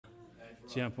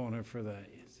jump on her for that.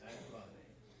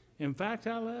 In fact,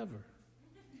 I love her.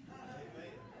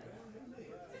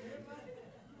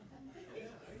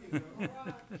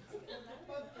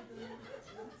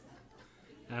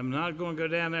 I'm not going to go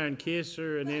down there and kiss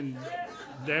her and then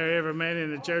dare every man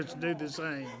in the church to do the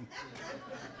same.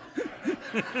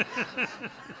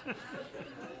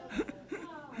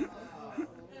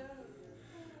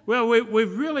 Well,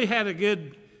 we've really had a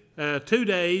good 2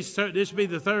 days. This will be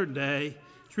the third day.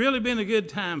 It's really been a good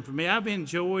time for me. I've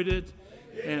enjoyed it.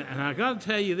 And I got to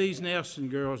tell you, these Nelson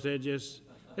girls, they just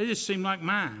seem like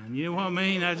mine. You know what I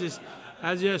mean? I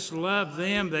just love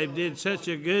them. They did such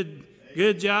a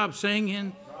good job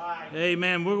singing.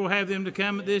 Amen. We're going to have them to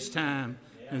come at this time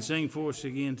and sing for us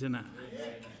again tonight.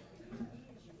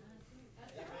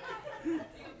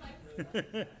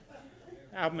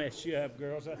 I'll mess you up,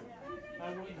 girls. I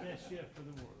wouldn't mess you up for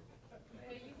the world.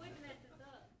 Well, you wouldn't mess us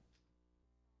up.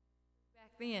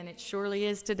 Back then, it surely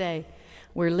is today.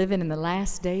 We're living in the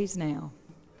last days now.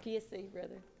 KSC,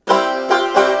 brother.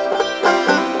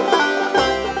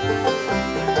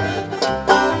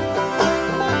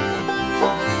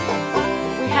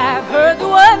 We have heard the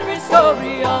wondrous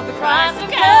story of the Christ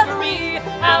of Calvary,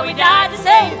 how he died to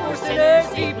save poor sinners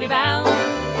deeply bound.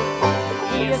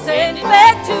 He ascended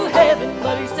back to heaven,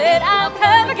 but he said, I'll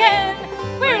come again.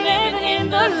 We're living in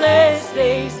the last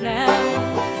days now.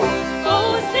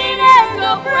 Oh, sinner,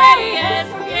 go pray,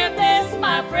 ask forgiveness,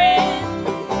 my friend,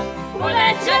 for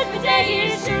that judgment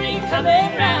day is surely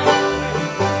coming round.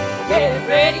 Get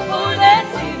ready for that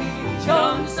city,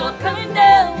 John, the sun coming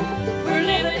down. We're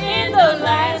living in the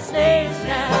last days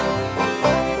now.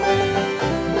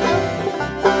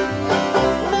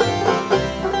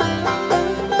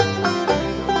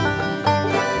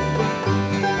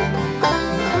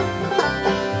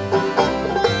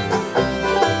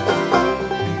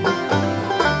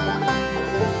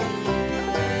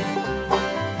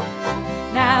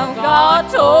 God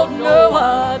told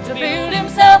Noah to build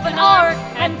himself an ark,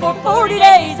 and for 40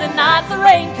 days and nights the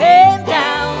rain came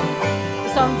down.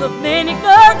 The sons of men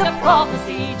ignored the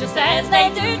prophecy just as they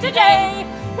do today.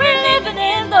 We're living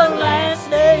in the last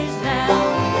days now.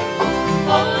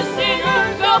 Oh,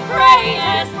 sinner, go pray,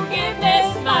 ask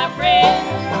forgiveness, my friend,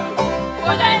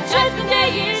 for that judgment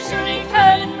day is surely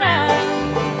coming round.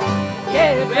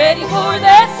 Get ready for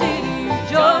that city,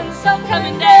 join the sun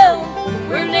coming down.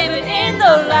 We're living in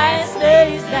the last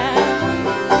days now.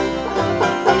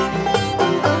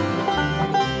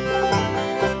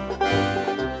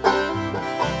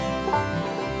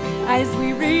 As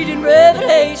we read in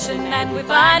Revelation and we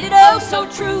find it oh so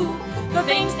true, the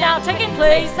things now taking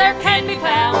place there can be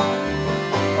found.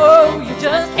 Oh, you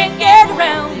just can't get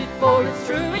around it, for it's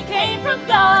true it came from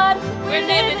God. We're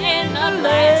living in the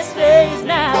last days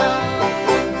now.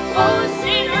 Oh,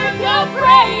 sinner, go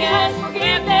pray, ask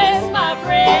forgiveness, my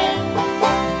friend,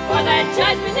 for that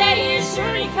judgment day is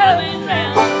surely coming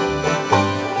round.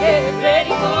 Get ready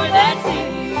for that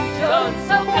city, join the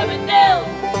sun coming down.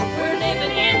 We're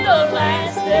living in the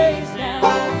last days now.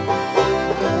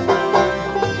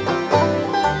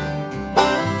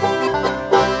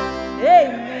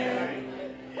 Amen.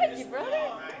 Thank you,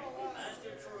 brother.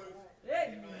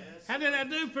 Amen. How did I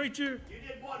do, preacher? You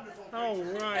did wonderful. All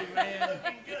right, man.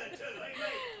 Good too.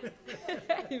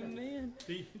 Amen. Amen.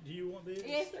 Do you want this?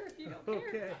 Yes, sir, if you don't care.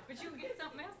 Okay. But you can get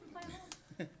something else and play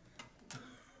on.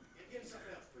 Get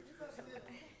something else, preacher.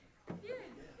 Yeah,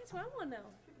 that's what I want to know.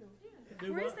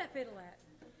 Do Where is what? that fiddle at?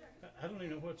 I don't even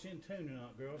know what's in tune or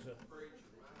not, girls.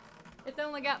 It's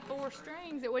only got 4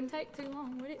 strings. It wouldn't take too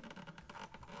long, would it?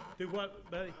 Do what,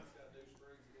 buddy?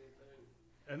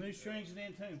 A new strings and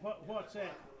in tune. What's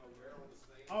that?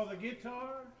 Oh, the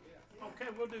guitar? Okay,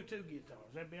 we'll do 2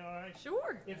 guitars. That'd be all right?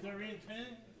 Sure. If they're in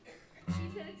tune? She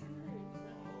said it's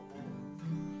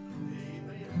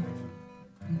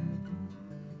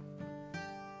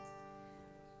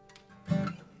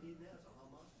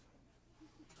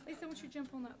Lisa, won't you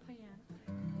jump on that piano?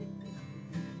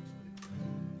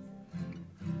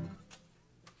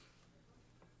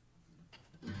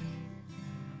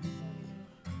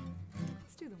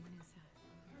 Let's do the one inside.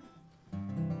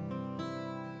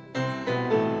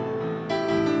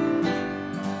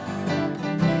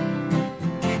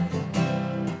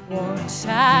 Once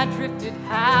I drifted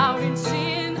out in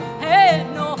sin,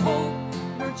 had no hope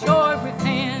nor joy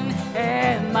within,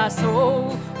 and my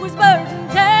soul was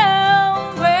burdened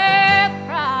down with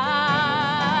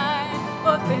pride.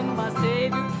 But then my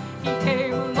Savior, He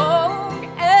came along,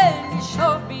 and He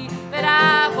showed me that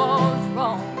I was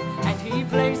wrong, and He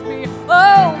placed me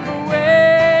on the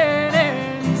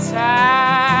winning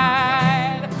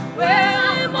side. Well,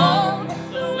 I'm on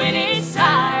the winning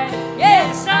side.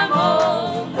 Yes, I'm on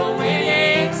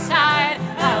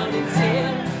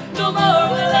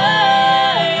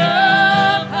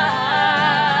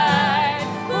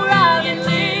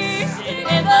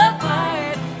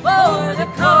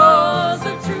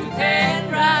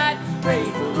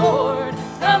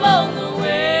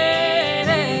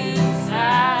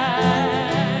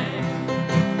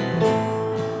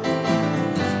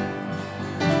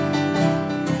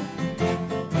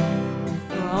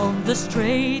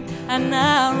a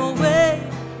narrow way.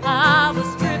 I was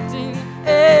drifting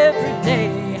every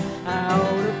day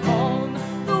out upon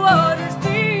the waters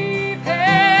deep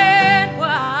and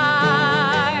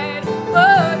wide.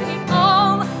 But it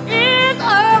all is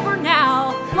over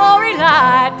now. Glory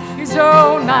light is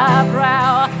on my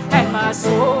brow, and my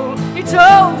soul it's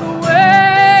on the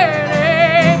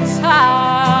winning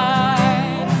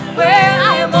side. Well,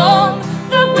 I am on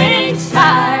the winning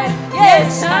side.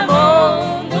 Yes, I'm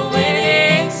on the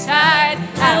winning side.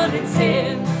 Out in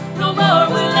sin, no more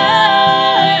will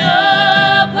I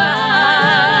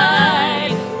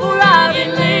abide. For I've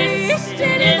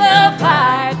enlisted in the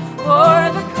fight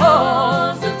for the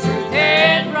cause of truth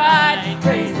and right.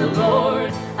 Praise the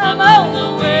Lord, I'm on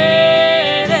the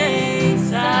winning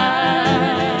side.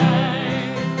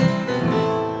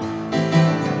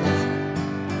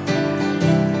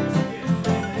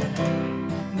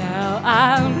 Now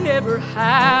I'll never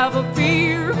have a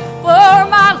fear, for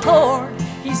my Lord,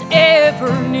 He's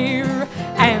ever near,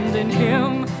 and in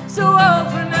Him so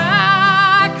often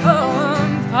I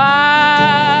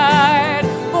confide.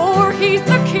 For He's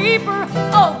the keeper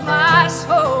of my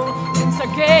soul, since I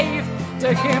gave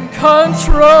to Him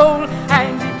control,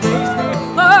 and He keeps me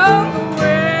on the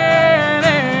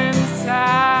winning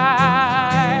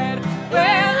side.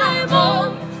 Well, I'm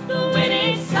on the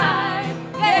winning side.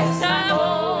 Yes, I'm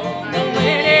on the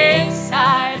winning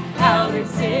side. Out in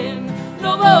sin,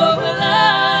 no more will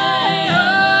I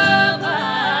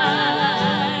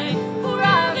abide. For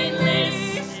I've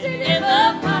enlisted in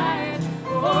the fight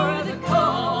for the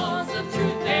cause of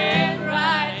truth and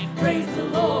right. Praise the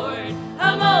Lord,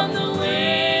 I'm on the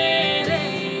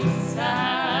winning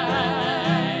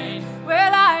side.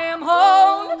 Well, I am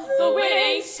on the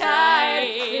winning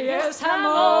side. Yes, I'm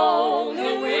on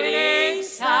the winning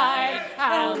side.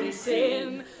 Out in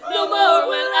sin, no more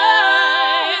will I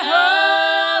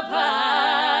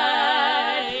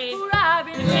abide. For I've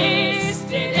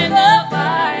enlisted in the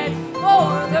fight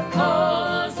for the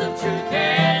cause of truth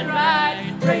and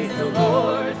right. Praise the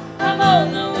Lord, I'm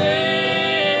on the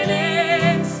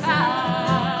winning side.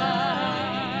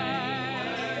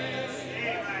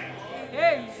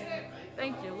 Hey,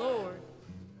 thank you, Lord.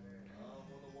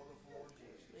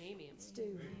 Amen.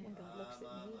 Stu, when God looks at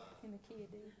me in the key of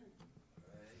D.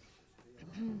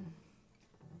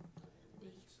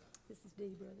 This is D,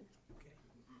 brother.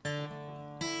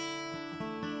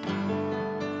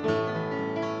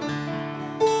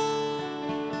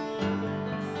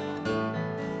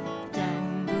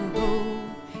 Down the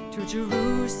road to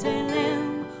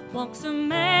Jerusalem walks a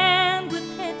man with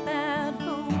head bowed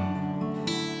low,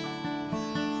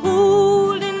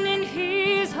 holding in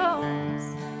his arms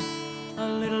a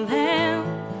little lamb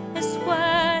as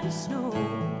white as snow.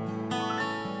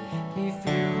 He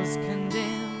feels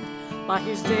condemned by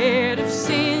his debt of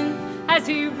sin as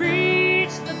he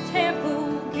reached the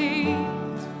temple gate.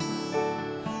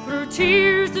 Through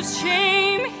tears of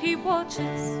shame he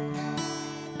watches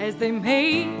as they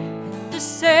make the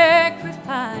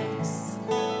sacrifice.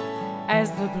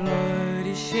 As the blood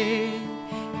is shed,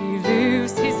 he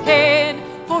lifts his head,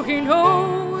 for he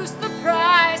knows the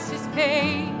price is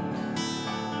paid.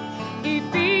 He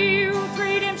feels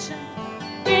redemption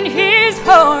in his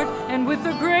heart, and with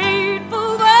a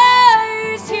grateful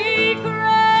voice he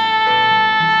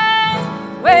cries,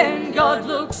 when God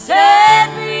looks at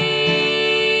me,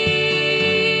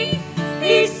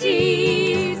 He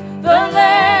sees the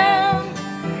Lamb,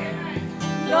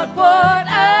 not what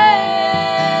I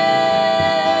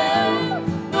am,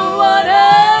 nor what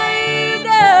I've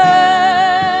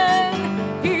done.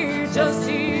 He just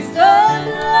sees the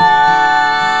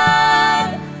blood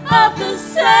of the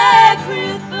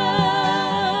sacrifice.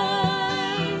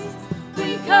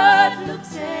 When God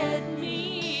looks at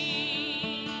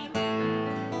me,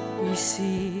 He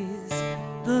sees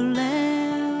the Lamb.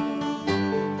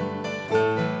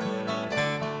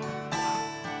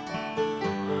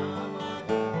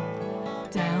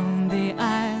 Down the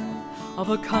aisle of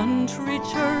a country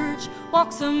church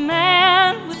walks a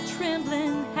man with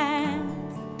trembling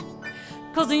hands,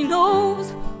 'cause he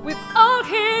knows with all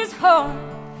his heart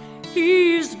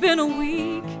he's been a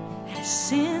weak and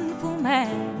sinful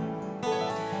man.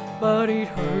 But he'd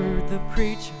heard the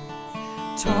preacher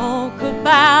talk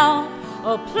about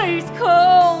a place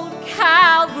called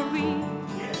Calvary,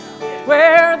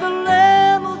 where the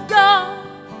Lamb of God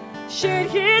shed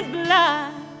his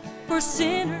blood for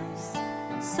sinners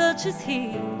such as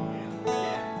he.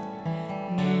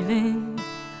 Kneeling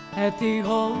at the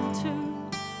altar,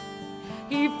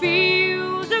 he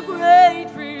feels a great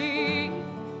relief.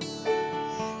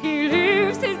 He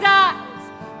lifts his eyes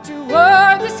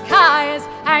toward the skies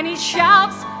and he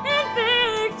shouts in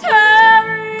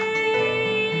victory,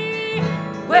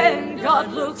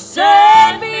 God looks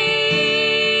at me,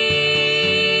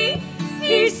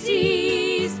 He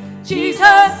sees Jesus,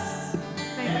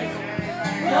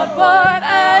 not what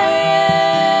I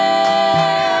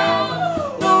am,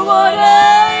 nor what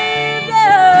I've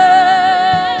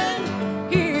done.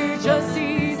 He just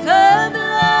sees the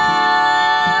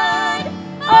blood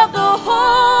of the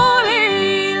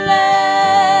Holy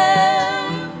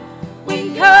Lamb.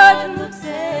 When God looks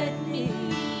at me,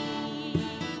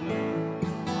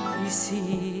 He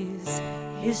sees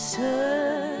His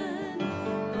Son.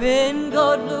 When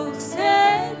God looks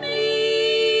at me,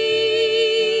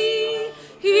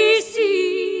 He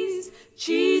sees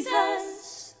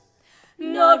Jesus,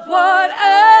 not what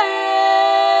I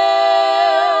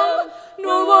am,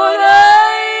 nor what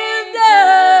I've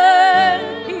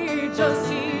done. He just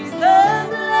sees the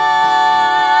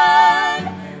blood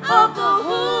of the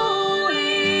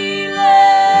Holy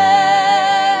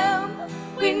Lamb.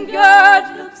 When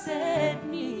God looks at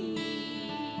me,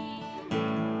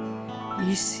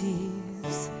 He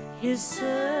sees His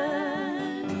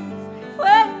Son.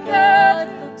 When God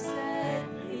looks at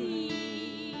me,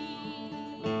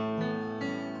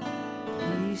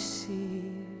 He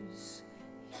sees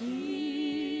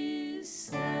His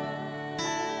Son.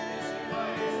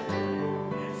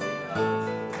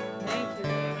 Thank you.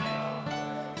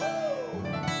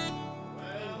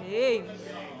 Amen.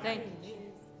 Thank you,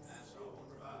 Jesus.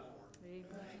 Amen.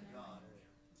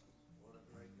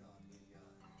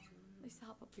 Lisa,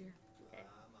 hop up here.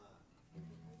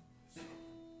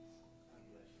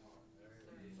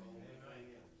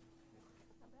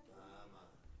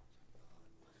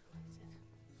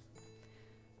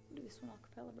 Do this one a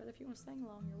cappella, brother. If you want to sing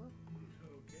along, you're welcome.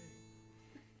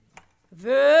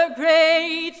 The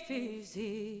great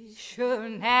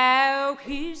physician now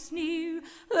is near,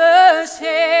 the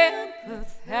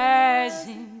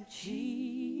sympathizing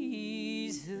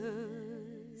Jesus.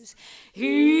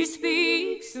 He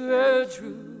speaks the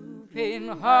drooping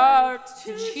heart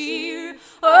to cheer.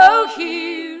 Oh,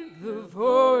 hear the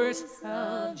voice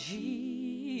of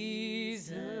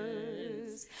Jesus.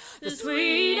 The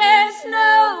sweetest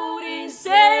note in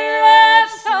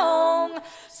seraph's song,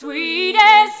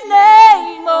 sweetest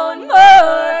name on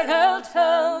mortal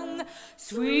tongue,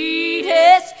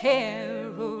 sweetest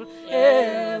carol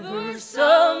ever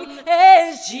sung,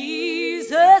 as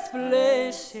Jesus,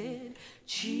 blessed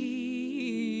Jesus.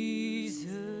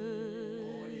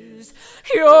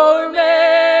 Your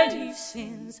many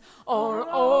sins are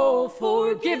all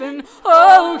forgiven.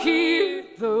 Oh, hear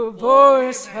the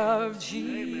voice of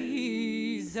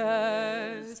Jesus.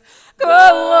 Go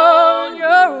on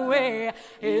your way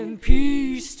in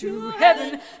peace to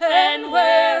heaven and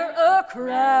wear a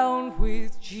crown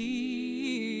with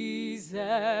Jesus.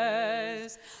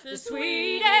 The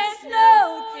sweetest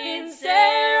note in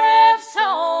seraph's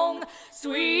song,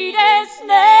 sweetest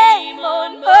name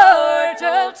on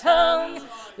mortal tongue,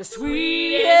 the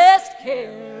sweetest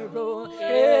carol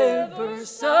ever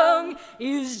sung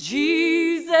is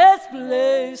Jesus,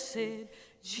 blessed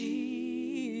Jesus.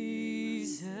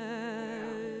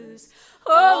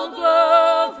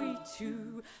 Oh, glory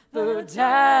to the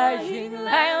dying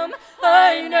Lamb.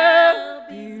 I now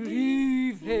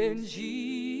believe in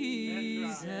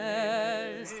Jesus.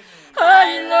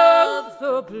 I love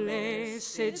the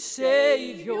blessed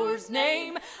Savior's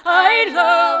name. I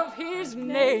love His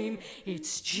name.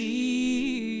 It's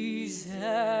Jesus.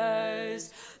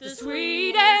 The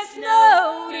sweetest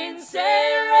note in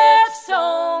seraph's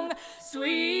song,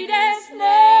 sweetest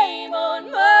name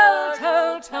on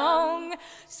mortal tongue,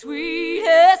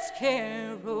 sweetest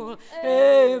carol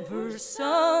ever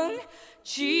sung,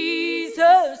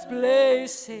 Jesus,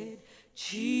 blessed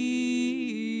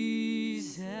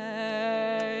Jesus.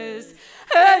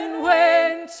 And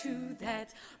when to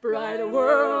that bright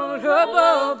world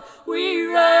above we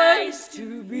rise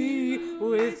to be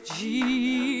with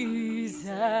Jesus,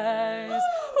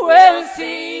 we'll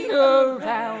sing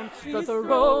around the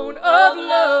throne of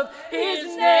love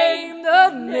His name, the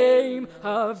name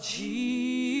of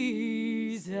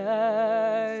Jesus.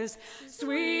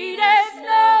 Sweetest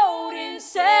note in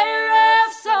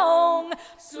seraph's song,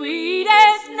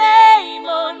 sweetest name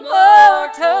on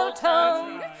mortal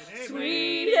tongue,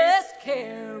 sweetest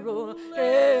carol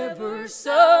ever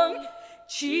sung,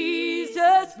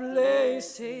 Jesus,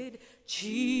 blessed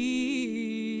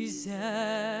Jesus.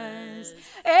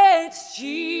 It's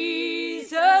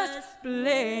Jesus,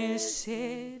 blessed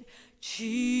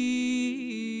Jesus.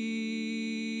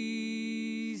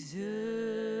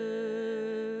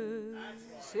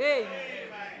 Amen. Great.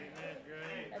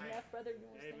 Enough, brother. You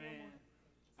want to sing one Amen.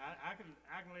 I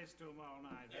can listen to them all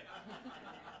night. more?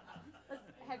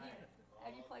 Have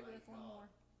you played with us one more?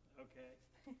 Okay.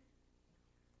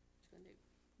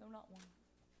 No, not one.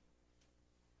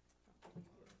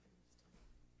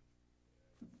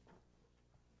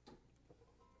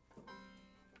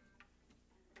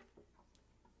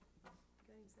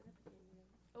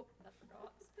 Oh, I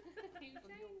forgot.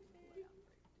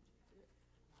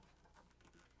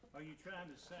 Are you trying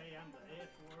to say I'm the F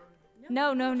word?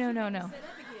 No.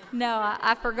 No,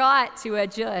 I forgot to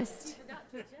adjust.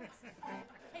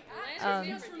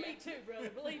 That's for me too, brother.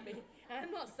 Believe me.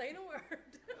 I'm not saying a word.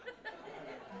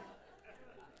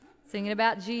 Singing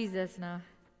about Jesus, and I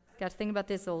got to think about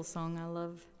this old song. I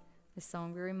love this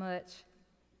song very much.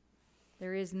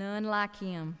 There is none like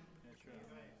him. That's right.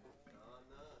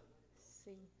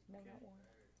 C. No, not one.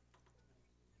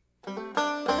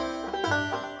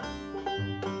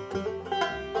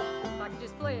 If I could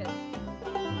just play it.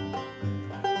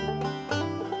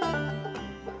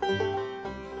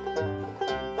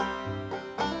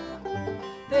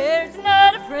 There's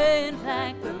not a friend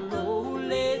like the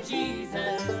lowly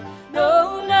Jesus.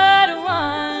 No, not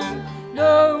one.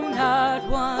 No, not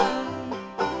one.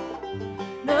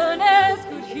 None else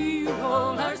could heal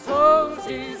all our souls'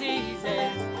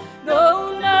 diseases.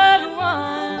 No, not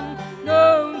one.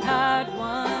 No, not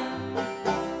one.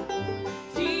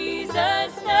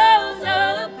 Jesus knows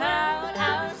all about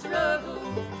our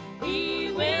struggles.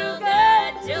 He will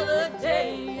guide till the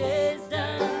day is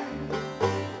done.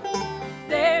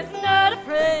 There's not a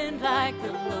friend like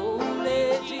the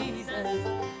lowly Jesus.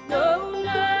 No,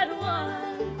 not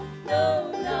one.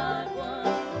 No, not one.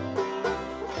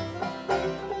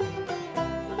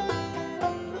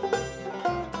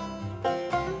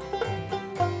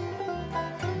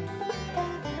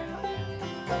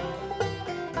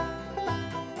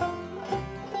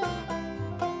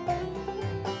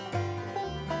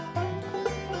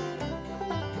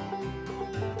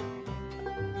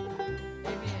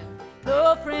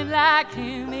 No friend like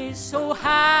him is so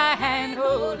high and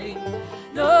holy.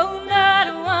 No, not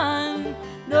one.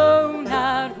 No,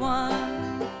 not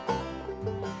one.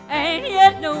 And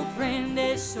yet no friend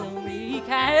is so meek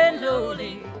and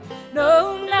lowly.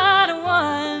 No, not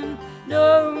one.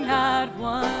 No, not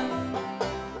one.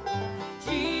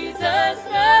 Jesus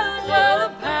knows all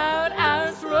about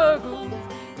our struggles.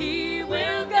 He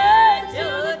will guide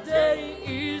till the day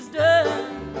is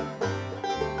done.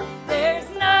 There's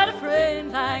not a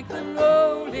friend like the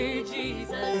lowly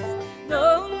Jesus.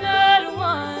 No, not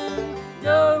one.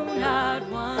 No, not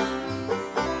one.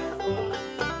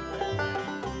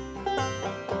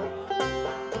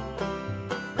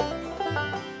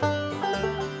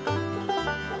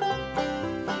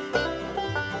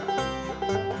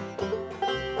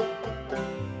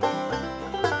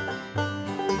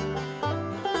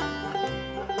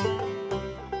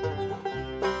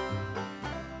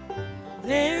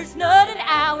 There's not an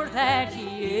hour that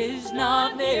he is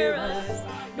not near us.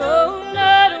 No,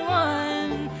 not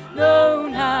one. No,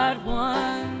 not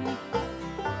one.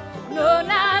 No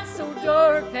night so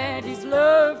dark that his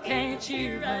love can't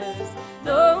cheer us.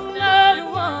 No, not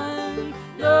one.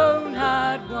 No,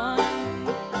 not one.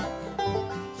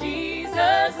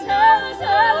 Jesus knows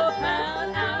all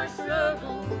about our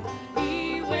struggles.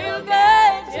 He will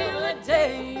guide till the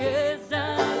day is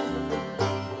done.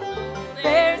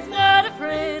 There's not a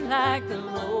friend like the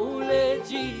lowly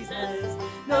Jesus.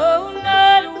 No,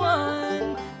 not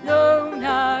one. No,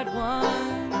 not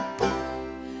one.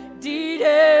 Did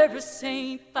every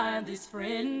saint find this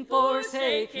friend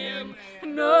forsake him?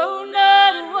 No,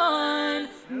 not one.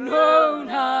 No,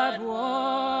 not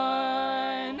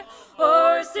one.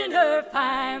 Or sinner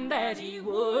find that he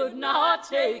would not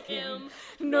take him?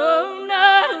 No,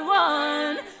 not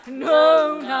one.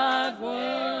 No, not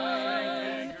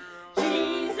one.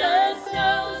 Jesus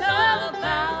knows all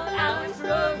about our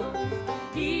struggles.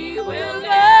 He will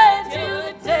guide till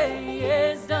the day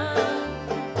is done.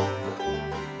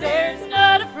 There's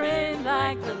not a friend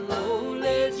like the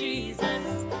lowly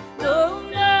Jesus. No,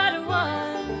 not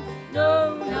one.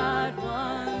 No, not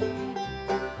one.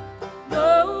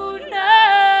 No,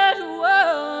 not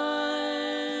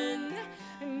one.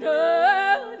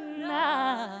 No,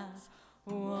 not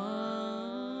one.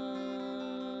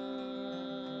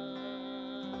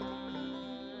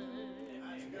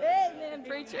 Amen,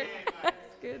 preacher.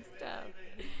 That's good stuff.